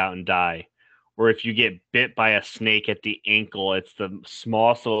you bleed out and die, or if you get bit by a snake at the ankle, it's the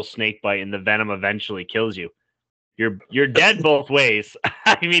smallest little snake bite and the venom eventually kills you. You're dead both ways.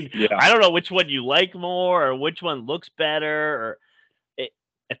 I mean, yeah. I don't know which one you like more or which one looks better.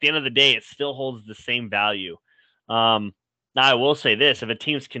 At the end of the day, it still holds the same value. Now, I will say this. If a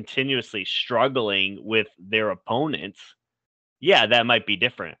team's continuously struggling with their opponents, yeah, that might be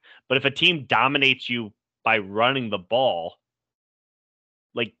different. But if a team dominates you by running the ball,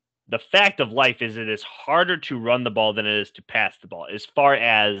 like the fact of life is it is harder to run the ball than it is to pass the ball as far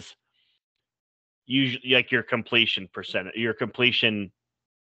as usually like your completion percentage,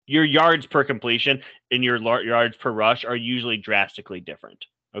 your yards per completion and your yards per rush are usually drastically different.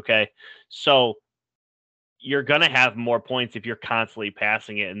 Okay. So you're going to have more points if you're constantly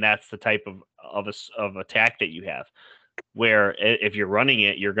passing it. And that's the type of attack that you have, where if you're running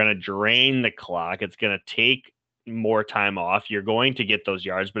it, you're going to drain the clock. It's going to take more time off. You're going to get those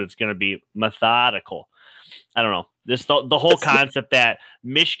yards, but it's going to be methodical. I don't know. The whole concept that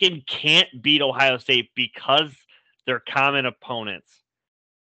Michigan can't beat Ohio State because they're common opponents.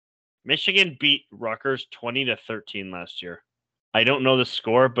 Michigan beat Rutgers 20-13 last year. I don't know the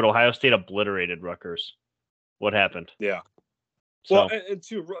score, but Ohio State obliterated Rutgers. What happened? Yeah. So, well, and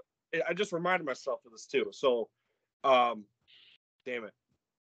too, I just reminded myself of this too. So, damn it.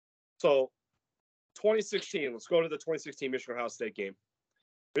 So, 2016. Let's go to the 2016 Michigan Ohio State game.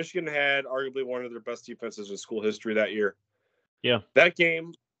 Michigan had arguably one of their best defenses in school history that year. Yeah. That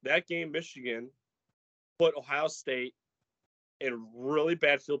game, Michigan put Ohio State in really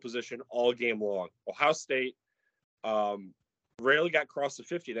bad field position all game long. Ohio State rarely got across the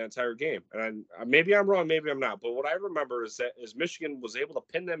 50 that entire game. And maybe I'm wrong, maybe I'm not. But what I remember is Michigan was able to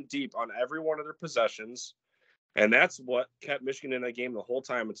pin them deep on every one of their possessions. And that's what kept Michigan in that game the whole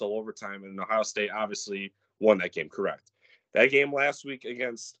time until overtime. And Ohio State obviously won that game, correct. That game last week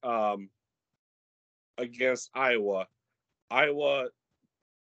against Iowa, Iowa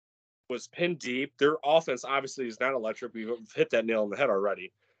was pinned deep. Their offense obviously is not electric. We've hit that nail on the head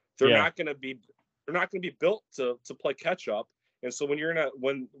already. They're not going to be built to play catch up. And so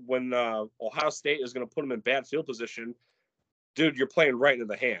when Ohio State is going to put them in bad field position, dude, you're playing right into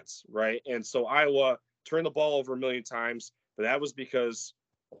the hands, right? And so Iowa turned the ball over a million times, but that was because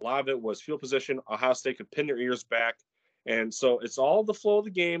a lot of it was field position. Ohio State could pin their ears back. And so it's all the flow of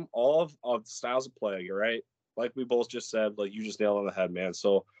the game, all of the styles of play, right? Like we both just said, like you just nailed on the head, man.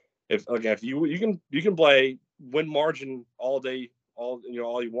 So if you can play win margin all day, all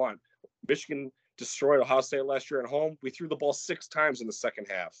you want. Michigan destroyed Ohio State last year at home. We threw the ball 6 times in the second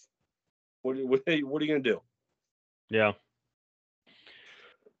half. What are you going to do? Yeah.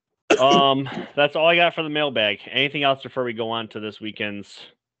 That's all I got for the mailbag. Anything else before we go on to this weekend's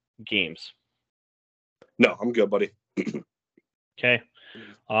games? No, I'm good, buddy. Okay.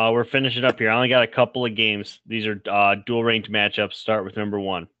 We're finishing up here. I only got a couple of games. These are dual ranked matchups. Start with number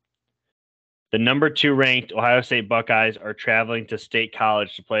 1. The number 2 ranked Ohio State Buckeyes are traveling to State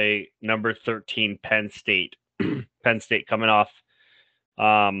College to play number 13 Penn State. Penn State coming off,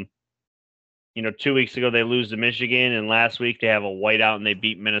 2 weeks ago they lose to Michigan, and last week they have a whiteout and they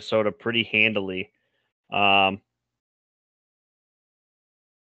beat Minnesota pretty handily. I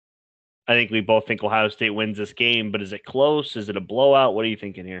think we both think Ohio State wins this game, but is it close? Is it a blowout? What are you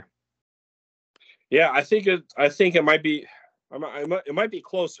thinking here? Yeah, I think it might be. It might be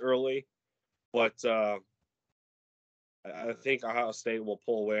close early, but I think Ohio State will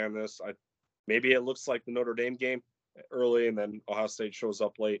pull away on this. Maybe it looks like the Notre Dame game early, and then Ohio State shows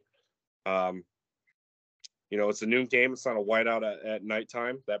up late. It's a noon game. It's not a whiteout at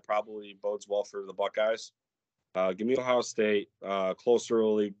nighttime. That probably bodes well for the Buckeyes. Give me Ohio State, close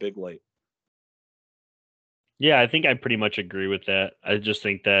early, big late. Yeah, I think I pretty much agree with that. I just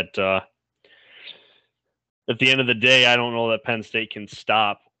think that at the end of the day, I don't know that Penn State can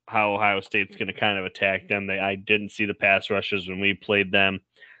stop how Ohio State's going to kind of attack them. I didn't see the pass rushes when we played them.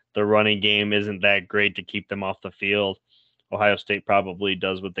 The running game isn't that great to keep them off the field. Ohio State probably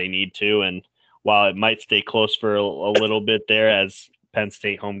does what they need to, and while it might stay close for a little bit there, as Penn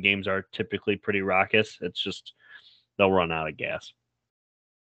State home games are typically pretty raucous, it's just they'll run out of gas.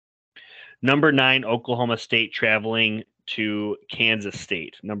 Number 9, Oklahoma State traveling to Kansas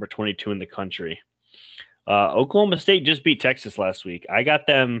State, number 22 in the country. Oklahoma State just beat Texas last week. I got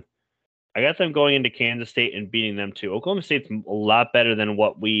them going into Kansas State and beating them too. Oklahoma State's a lot better than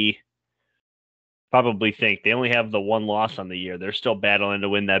what we probably think. They only have the 1 loss on the year. They're still battling to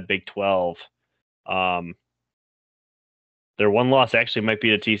win that Big 12. Their 1 loss actually might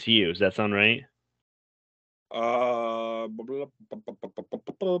be to TCU. Does that sound right? Yep,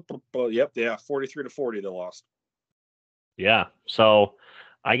 yeah, 43-40 they lost. Yeah, so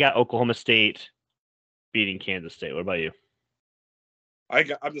I got Oklahoma State beating Kansas State. What about you?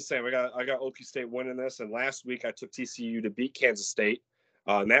 I'm the same. I got Okie State winning this, and last week I took TCU to beat Kansas State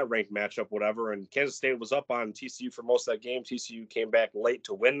in that ranked matchup, whatever. And Kansas State was up on TCU for most of that game. TCU came back late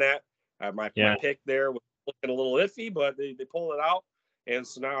to win that. My pick there was looking a little iffy, but they pulled it out. And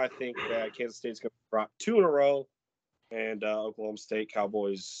so now I think that Kansas State's going to drop 2 in a row, and Oklahoma State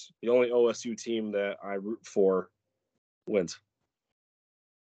Cowboys, the only OSU team that I root for, wins.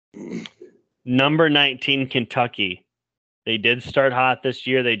 Number 19, Kentucky. They did start hot this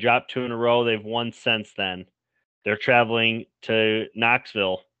year. They dropped 2 in a row. They've won since then. They're traveling to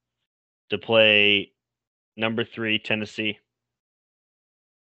Knoxville to play number 3, Tennessee.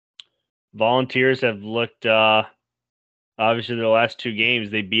 Volunteers have looked, obviously, their last 2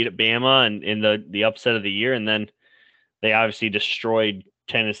 games, they beat Bama in the upset of the year, and then they obviously destroyed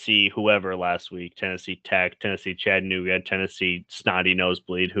Tennessee whoever last week, Tennessee Tech, Tennessee Chattanooga, Tennessee Snotty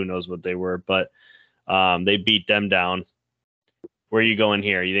Nosebleed, who knows what they were, but they beat them down. Where are you going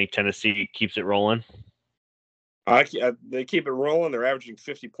here? You think Tennessee keeps it rolling? They keep it rolling. They're averaging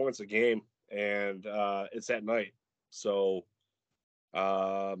 50 points a game, and it's at night. So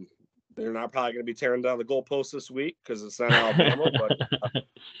they're not probably going to be tearing down the goalpost this week because it's not Alabama.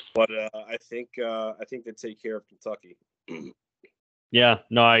 but I think they take care of Kentucky. Yeah,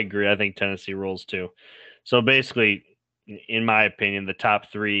 no, I agree. I think Tennessee rolls too. So basically, in my opinion, the top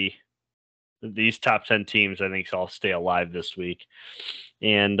three, these top 10 teams, I think, all stay alive this week.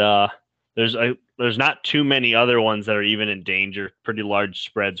 And there's not too many other ones that are even in danger. Pretty large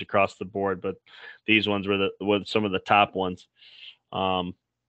spreads across the board, but these ones were some of the top ones.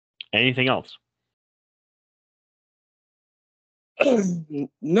 Anything else?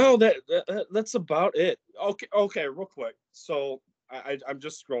 No, that's about it. Okay, real quick. So I'm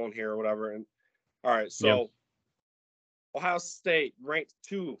just scrolling here or whatever, and all right. So Ohio State ranked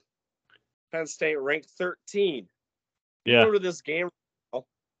 2, Penn State ranked 13. You go to this game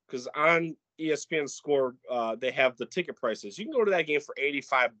because on ESPN Score they have the ticket prices. You can go to that game for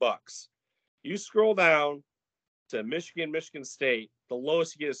 $85. You scroll down to Michigan State. The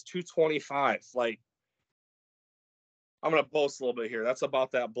lowest you get is $225. Like, I'm gonna boast a little bit here. That's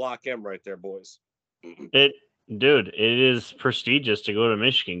about that block M right there, boys. It is prestigious to go to a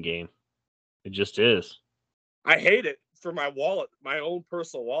Michigan game. It just is. I hate it for my wallet, my own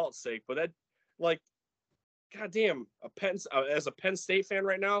personal wallet's sake, but that, like, goddamn, as a Penn State fan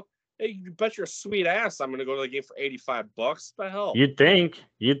right now, hey, you bet your sweet ass I'm gonna go to the game for $85. What the hell? You'd think,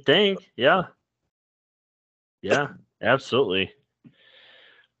 yeah, absolutely.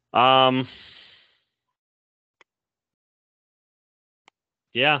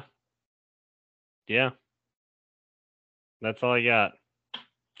 Yeah. That's all I got.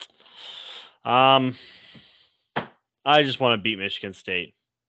 I just want to beat Michigan State.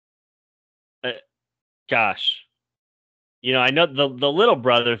 Gosh, I know the little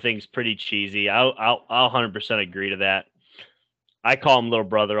brother thing's pretty cheesy. I'll 100% agree to that. I call him little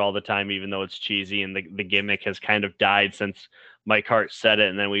brother all the time, even though it's cheesy, and the gimmick has kind of died since Mike Hart said it,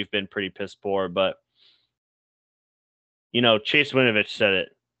 and then we've been pretty piss poor. But Chase Winovich said it.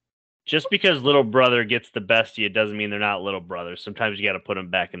 Just because little brother gets the best of you doesn't mean they're not little brothers. Sometimes you got to put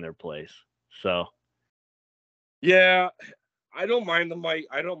them back in their place. So, yeah, I don't mind the Mike.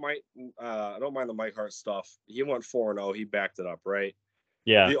 I don't mind the Mike Hart stuff. He went 4-0. He backed it up, right?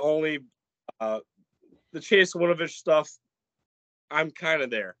 Yeah. The only the Chase Winovich stuff, I'm kind of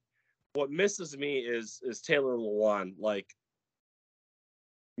there. What misses me is Taylor Lewan. Like,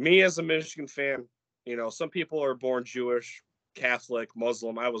 me as a Michigan fan, some people are born Jewish, Catholic,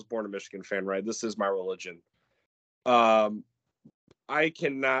 Muslim. I was born a Michigan fan, right? This is my religion. I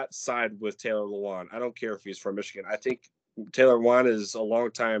cannot side with Taylor Lewan. I don't care if he's from Michigan. I think Taylor Lewan is a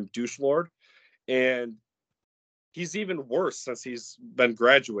longtime douche lord, and he's even worse since he's been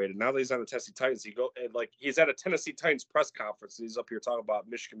graduated. Now that he's on the Tennessee Titans, he's at a Tennessee Titans press conference. And he's up here talking about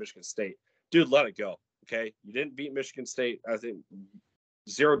Michigan State. Dude, let it go. Okay, you didn't beat Michigan State, I think,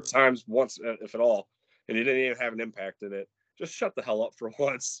 0 times, once, if at all, and you didn't even have an impact in it. Just shut the hell up for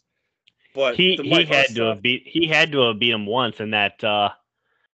once. But he had to have beat him once in that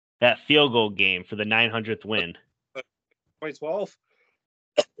field goal game for the 900th win. 2012.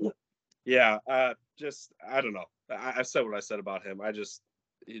 Yeah, just I don't know. I said what I said about him. It's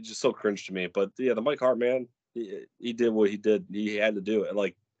just so cringe to me. But yeah, the Mike Hart man, he did what he did. He had to do it.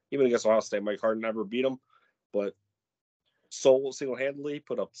 Like, even against Ohio State, Mike Hart never beat him, but single-handedly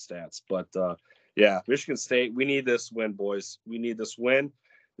put up the stats. But yeah, Michigan State, we need this win, boys. We need this win.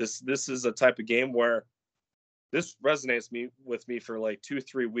 This is a type of game where this resonates with me for like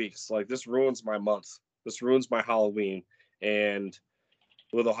 2-3 weeks. Like, this ruins my month. This ruins my Halloween. And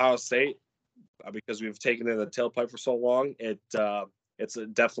with Ohio State, because we've taken it in the tailpipe for so long, it's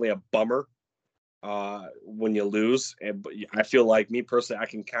definitely a bummer when you lose. But I feel like, me personally, I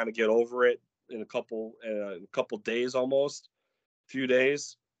can kind of get over it in a couple days, almost few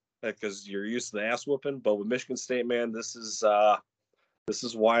days, because you're used to the ass whooping. But with Michigan State, man, this is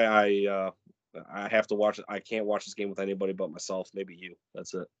why I have to watch it. I can't watch this game with anybody but myself. Maybe you.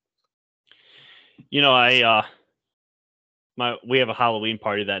 That's it. We have a Halloween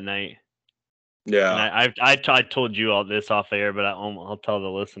party that night. Yeah. And I told you all this off air, but I'll tell the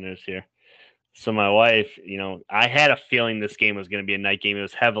listeners here. So my wife, I had a feeling this game was going to be a night game. It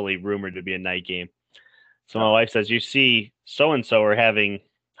was heavily rumored to be a night game. So my wife says, "You see, so-and-so are having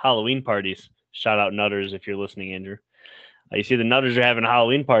Halloween parties." Shout out Nutters if you're listening, Andrew. You see the Nutters are having a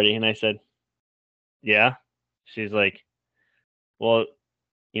Halloween party. And I said, "Yeah." She's like, "Well,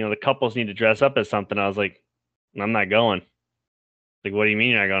 the couples need to dress up as something. I was like, I'm not going. Like, what do you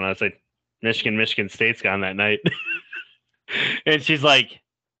mean you're not going? I was like, Michigan State's gone that night. And she's like,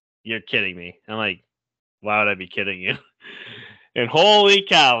 you're kidding me. I'm like, why would I be kidding you? And holy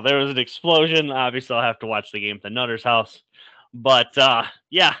cow, there was an explosion. Obviously, I'll have to watch the game at the Nutter's house. But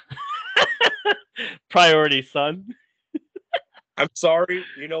yeah, priority, son. I'm sorry.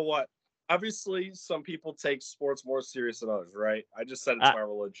 You know what? Obviously, some people take sports more serious than others, right? I just said it's my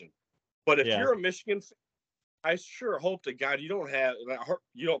religion. But if Yeah. you're a Michigan fan, I sure hope to God you don't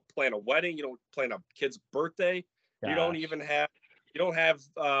plan a wedding, you don't plan a kid's birthday, you don't Gosh. even have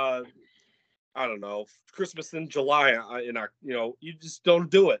I don't know, Christmas in July you just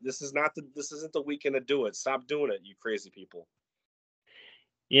don't do it. This isn't the weekend to do it. Stop doing it, you crazy people.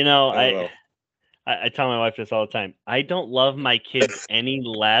 You know, I don't know. I tell my wife this all the time. I don't love my kids any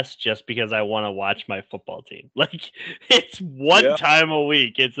less just because I want to watch my football team. Like, it's one time a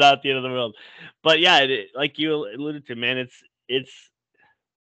week. It's not the end of the world. But yeah, like you alluded to, man, it's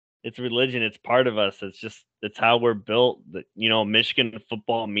religion. It's part of us. It's how we're built. That Michigan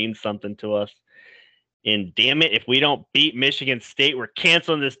football means something to us. And damn it, if we don't beat Michigan State, we're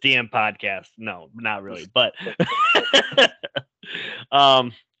canceling this damn podcast. No, not really, but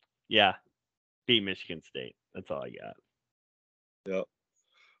yeah, beat Michigan State. That's all I got. Yep.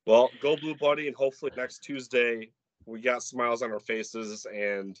 Well, go Blue, buddy, and hopefully next Tuesday we got smiles on our faces,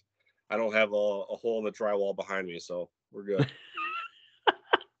 and I don't have a hole in the drywall behind me, so we're good.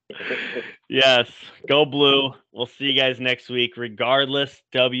 Yes, go Blue. We'll see you guys next week. Regardless,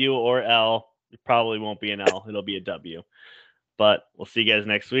 W or L, it probably won't be an L. It'll be a W. But we'll see you guys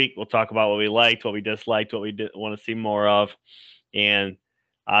next week. We'll talk about what we liked, what we disliked, what we want to see more of, and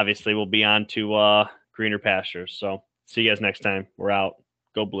obviously we'll be on to greener pastures. So see you guys next time. We're out.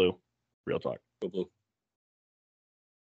 Go Blue. Real talk. Go Blue.